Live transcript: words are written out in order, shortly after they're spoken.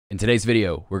In today's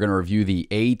video, we're going to review the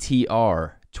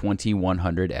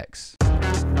ATR2100X.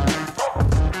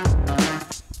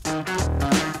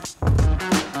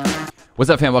 What's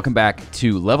up, fam? Welcome back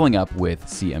to Leveling Up with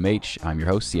CMH. I'm your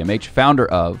host, CMH, founder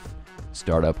of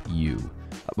StartupU.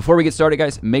 Before we get started,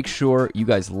 guys, make sure you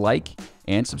guys like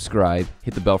and subscribe.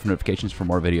 Hit the bell for notifications for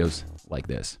more videos like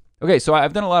this. Okay, so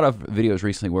I've done a lot of videos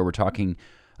recently where we're talking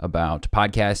about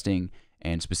podcasting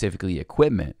and specifically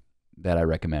equipment that I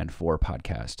recommend for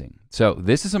podcasting. So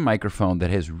this is a microphone that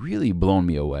has really blown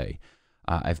me away.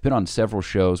 I've been on several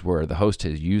shows where the host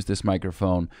has used this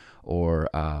microphone, or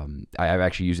I've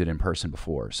actually used it in person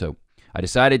before. So I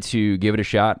decided to give it a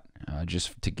shot,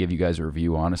 just to give you guys a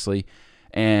review, honestly.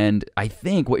 And I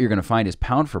think what you're going to find is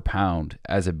pound for pound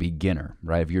as a beginner,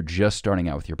 right? If you're just starting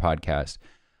out with your podcast,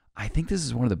 I think this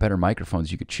is one of the better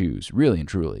microphones you could choose, really and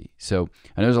truly. So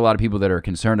I know there's a lot of people that are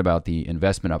concerned about the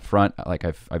investment up front. Like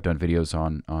I've done videos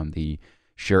on the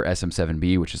Shure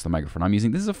SM7B, which is the microphone I'm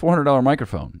using. This is a $400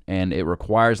 microphone, and it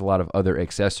requires a lot of other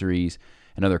accessories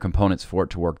and other components for it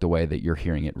to work the way that you're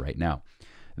hearing it right now.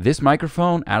 This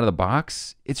microphone, out of the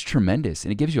box, it's tremendous,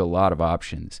 and it gives you a lot of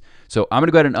options. So I'm going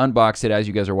to go ahead and unbox it as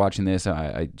you guys are watching this.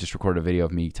 I just recorded a video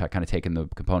of me kind of taking the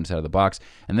components out of the box,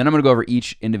 and then I'm going to go over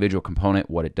each individual component,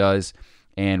 what it does,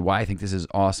 and why I think this is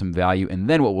awesome value. And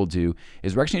then what we'll do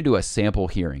is we're actually going to do a sample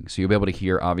hearing. So you'll be able to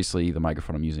hear, obviously, the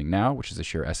microphone I'm using now, which is a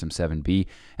Shure SM7B,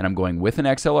 and I'm going with an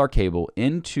XLR cable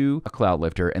into a cloud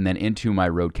lifter and then into my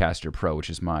Rodecaster Pro, which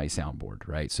is my soundboard,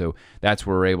 right? So that's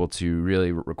where we're able to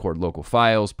really record local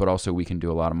files, but also we can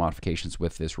do a lot of modifications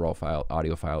with this raw file,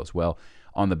 audio file as well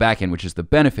on the back end, which is the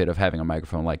benefit of having a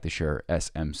microphone like the Shure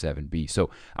SM7B. So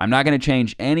I'm not going to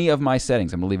change any of my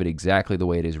settings. I'm going to leave it exactly the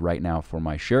way it is right now for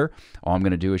my Shure. All I'm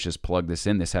going to do is just plug this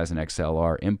in. This has an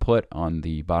XLR input on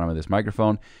the bottom of this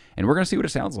microphone, and we're going to see what it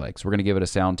sounds like. So we're going to give it a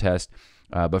sound test.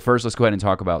 But first, let's go ahead and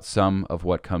talk about some of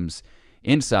what comes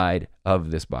inside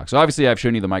of this box. So obviously, I've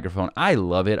shown you the microphone. I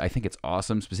love it. I think it's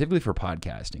awesome, specifically for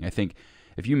podcasting. I think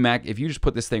if you just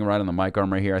put this thing right on the mic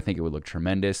arm right here, I think it would look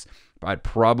tremendous. I'd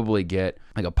probably get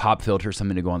like a pop filter,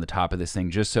 something to go on the top of this thing,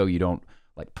 just so you don't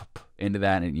like into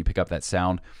that and you pick up that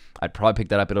sound. I'd probably pick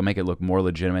that up. It'll make it look more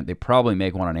legitimate. They probably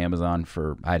make one on Amazon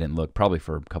for, I didn't look, probably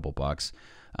for a couple bucks,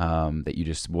 that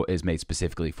is made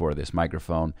specifically for this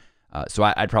microphone. So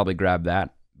I'd probably grab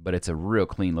that, but it's a real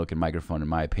clean looking microphone in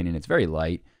my opinion. It's very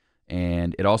light,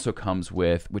 and it also comes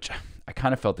with, which I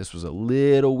kind of felt this was a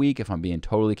little weak if I'm being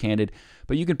totally candid,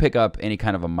 but you can pick up any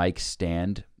kind of a mic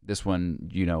stand. This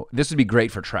one, this would be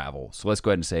great for travel. So let's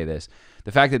go ahead and say this.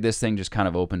 The fact that this thing just kind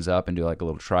of opens up into like a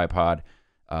little tripod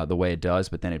the way it does,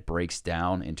 but then it breaks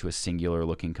down into a singular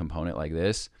looking component like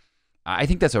this, I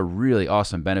think that's a really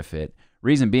awesome benefit.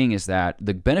 Reason being is that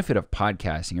the benefit of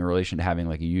podcasting in relation to having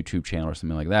like a YouTube channel or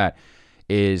something like that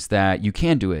is that you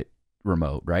can do it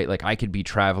remote, right? Like I could be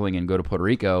traveling and go to Puerto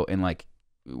Rico and like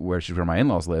where my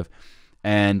in-laws live,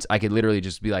 and I could literally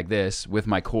just be like this with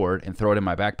my cord and throw it in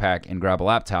my backpack and grab a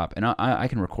laptop, and I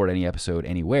can record any episode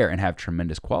anywhere and have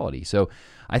tremendous quality. So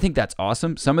I think that's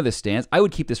awesome. Some of the stands, I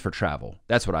would keep this for travel.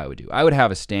 That's what I would do. I would have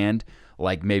a stand,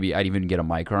 like maybe I'd even get a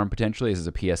mic arm potentially. This is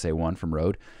a PSA-1 from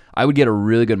Rode. I would get a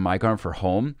really good mic arm for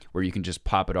home where you can just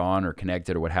pop it on or connect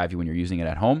it or what have you when you're using it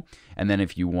at home. And then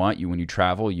if you want, when you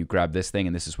travel, you grab this thing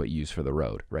and this is what you use for the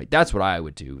road, right? That's what I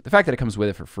would do. The fact that it comes with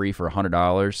it for free for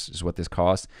 $100 is what this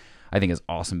costs, I think is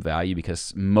awesome value,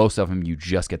 because most of them you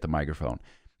just get the microphone.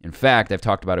 In fact, I've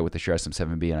talked about it with the Shure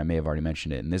SM7B, and I may have already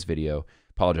mentioned it in this video.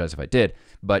 Apologize if I did,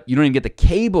 but you don't even get the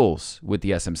cables with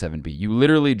the SM7B. You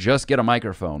literally just get a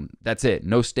microphone. That's it.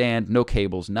 No stand, no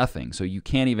cables, nothing. So you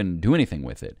can't even do anything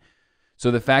with it. So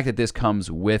the fact that this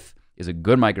comes with is a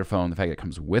good microphone. The fact that it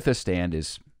comes with a stand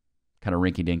is kind of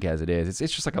rinky-dink as it is.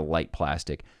 It's just like a light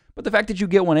plastic. But the fact that you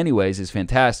get one anyways is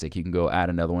fantastic. You can go add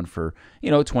another one for,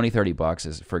 $20,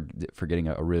 $30 for getting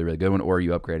a really, really good one, or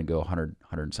you upgrade and go $100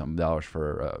 and something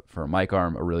for a mic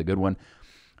arm, a really good one.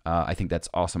 I think that's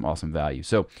awesome, awesome value.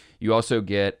 So you also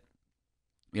get,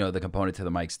 the component to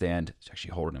the mic stand to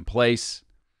actually hold it in place,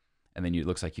 and then it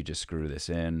looks like you just screw this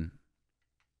in.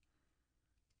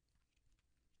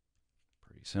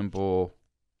 Pretty simple.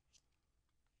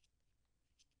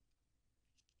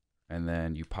 And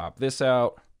then you pop this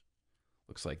out.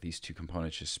 Looks like these two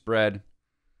components just spread,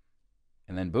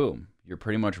 and then boom, you're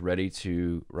pretty much ready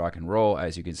to rock and roll.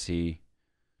 As you can see,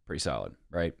 pretty solid,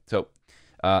 right? So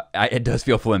it does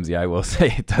feel flimsy, I will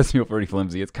say. It does feel pretty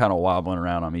flimsy. It's kind of wobbling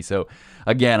around on me. So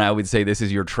again, I would say this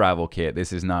is your travel kit.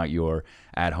 This is not your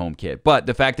at-home kit. But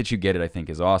the fact that you get it, I think,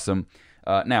 is awesome.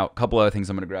 Now, a couple other things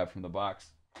I'm going to grab from the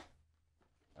box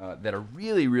that are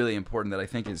really, really important that I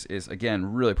think is again,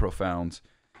 really profound.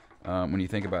 when you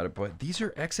think about it. But these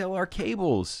are XLR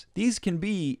cables. These can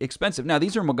be expensive. Now,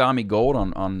 these are Mogami Gold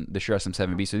on the Shure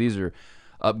SM7B, so these are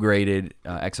upgraded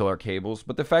XLR cables.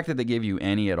 But the fact that they give you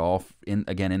any at all, in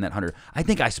that 100, I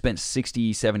think I spent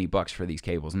 60, 70 bucks for these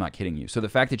cables. I'm not kidding you. So the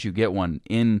fact that you get one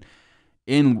in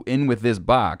with this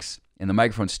box, and the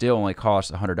microphone still only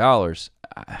costs $100,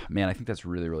 man, I think that's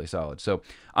really, really solid. So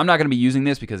I'm not going to be using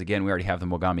this because, again, we already have the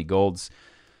Mogami Golds.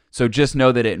 So just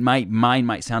know that mine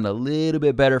might sound a little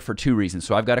bit better for two reasons.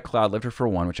 So I've got a cloud lifter for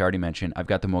one, which I already mentioned. I've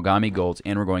got the Mogami Golds,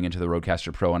 and we're going into the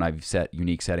Rodecaster Pro, and I've set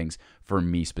unique settings for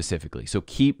me specifically. So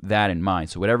keep that in mind.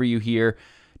 So whatever you hear,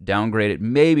 downgrade it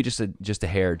maybe just a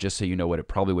hair, just so you know what it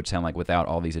probably would sound like without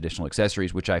all these additional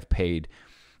accessories, which I've paid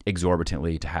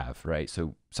exorbitantly to have, right?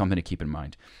 So something to keep in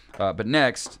mind. But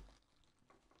next,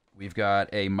 we've got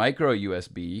a micro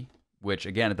USB, which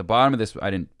again, at the bottom of this,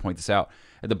 I didn't point this out.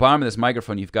 At the bottom of this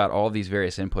microphone, you've got all these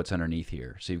various inputs underneath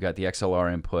here. So you've got the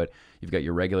XLR input, you've got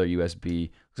your regular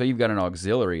USB, so you've got an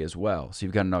auxiliary as well. So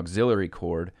you've got an auxiliary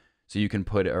cord, so you can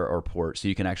put, or port, so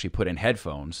you can actually put in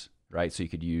headphones, right? So you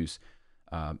could use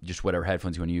just whatever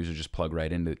headphones you want to use, or just plug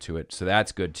right into it. So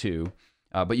that's good too.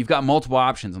 But you've got multiple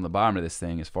options on the bottom of this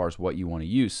thing as far as what you want to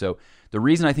use. So the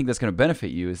reason I think that's going to benefit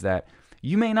you is that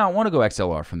you may not want to go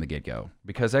XLR from the get-go,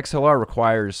 because XLR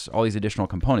requires all these additional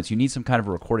components. You need some kind of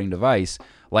a recording device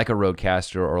like a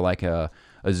Rodecaster or like a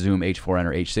Zoom H4n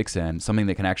or H6n, something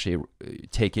that can actually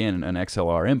take in an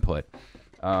XLR input.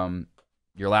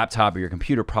 Your laptop or your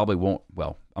computer probably won't,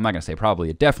 well, I'm not going to say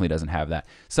probably, it definitely doesn't have that.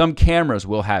 Some cameras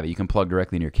will have it. You can plug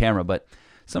directly in your camera, but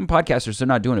some podcasters, they're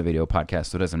not doing a video podcast,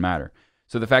 so it doesn't matter.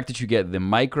 So the fact that you get the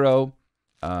micro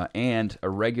and a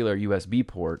regular USB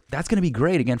port, that's going to be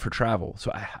great, again, for travel.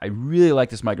 So I really like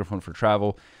this microphone for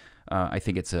travel. I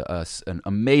think it's an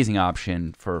amazing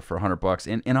option for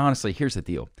 $100. And honestly, here's the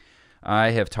deal.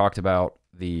 I have talked about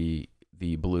the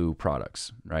Blue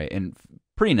products, right? And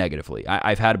pretty negatively.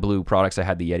 I've had Blue products. I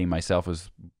had the Yeti myself.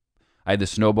 I had the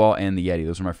Snowball and the Yeti.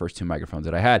 Those were my first two microphones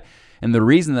that I had. And the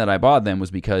reason that I bought them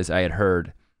was because I had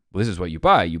heard, well, this is what you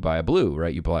buy. You buy a Blue,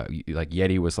 right? You buy, like,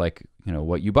 Yeti was like, you know,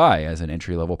 what you buy as an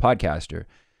entry-level podcaster.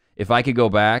 If I could go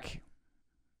back,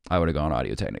 I would have gone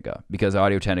Audio-Technica, because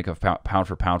Audio-Technica, pound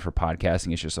for pound for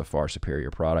podcasting, is just a far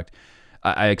superior product.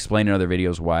 I explained in other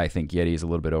videos why I think Yeti is a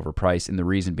little bit overpriced, and the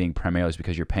reason being primarily is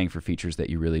because you're paying for features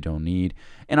that you really don't need.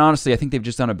 And honestly, I think they've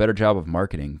just done a better job of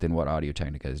marketing than what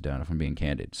Audio-Technica has done, if I'm being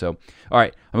candid. So, all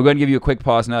right, I'm going to go ahead and give you a quick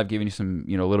pause now. I've given you some,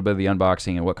 a little bit of the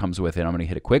unboxing and what comes with it. I'm going to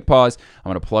hit a quick pause. I'm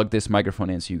going to plug this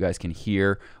microphone in so you guys can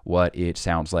hear what it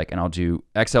sounds like, and I'll do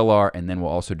XLR, and then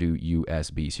we'll also do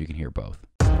USB so you can hear both.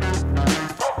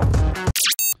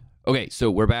 Okay, so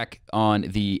we're back on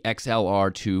the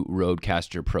XLR to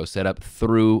Rodecaster Pro setup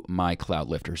through my cloud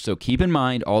lifter. So keep in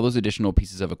mind, all those additional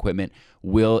pieces of equipment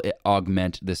will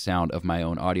augment the sound of my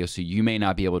own audio, so you may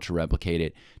not be able to replicate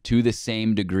it to the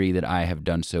same degree that I have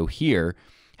done so here.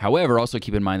 However, also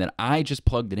keep in mind that I just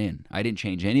plugged it in. I didn't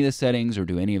change any of the settings or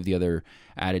do any of the other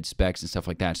added specs and stuff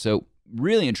like that. So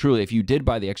really and truly, if you did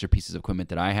buy the extra pieces of equipment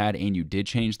that I had and you did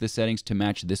change the settings to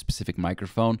match this specific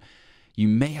microphone, you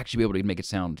may actually be able to make it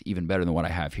sound even better than what I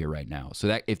have here right now. So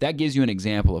that if that gives you an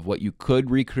example of what you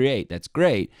could recreate, that's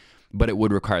great, but it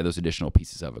would require those additional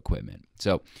pieces of equipment.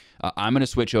 So I'm going to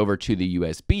switch over to the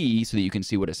USB so that you can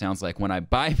see what it sounds like when I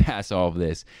bypass all of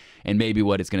this, and maybe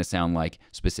what it's going to sound like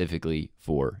specifically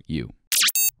for you.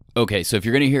 Okay, so if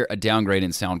you're going to hear a downgrade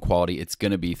in sound quality, it's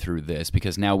going to be through this,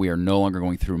 because now we are no longer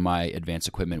going through my advanced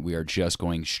equipment. We are just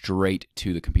going straight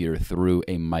to the computer through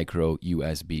a micro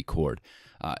USB cord.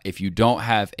 If you don't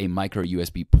have a micro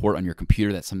USB port on your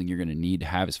computer, that's something you're going to need to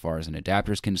have as far as an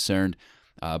adapter is concerned.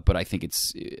 But I think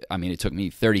it took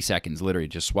me 30 seconds literally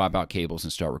to just swap out cables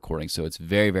and start recording. So it's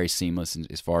very, very seamless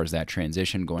as far as that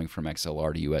transition going from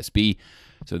XLR to USB.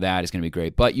 So that is going to be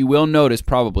great. But you will notice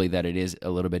probably that it is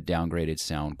a little bit downgraded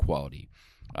sound quality.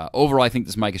 Overall, I think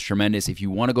this mic is tremendous. If you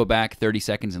want to go back 30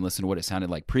 seconds and listen to what it sounded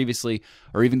like previously,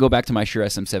 or even go back to my Shure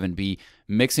SM7B,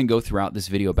 mix and go throughout this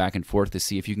video back and forth to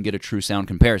see if you can get a true sound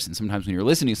comparison. Sometimes when you're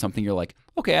listening to something, you're like,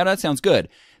 okay, that sounds good.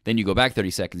 Then you go back 30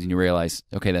 seconds and you realize,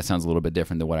 okay, that sounds a little bit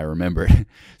different than what I remembered.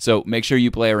 So make sure you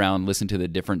play around, listen to the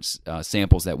different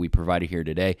samples that we provided here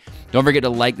today. Don't forget to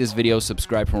like this video,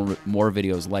 subscribe for more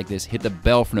videos like this, hit the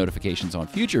bell for notifications on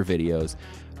future videos,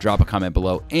 drop a comment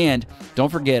below, and don't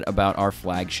forget about our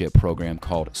flagship program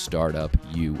called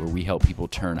StartupU, where we help people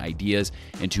turn ideas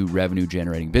into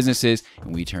revenue-generating businesses,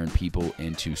 and we turn people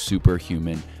into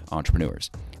superhuman entrepreneurs.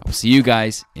 I'll see you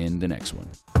guys in the next one.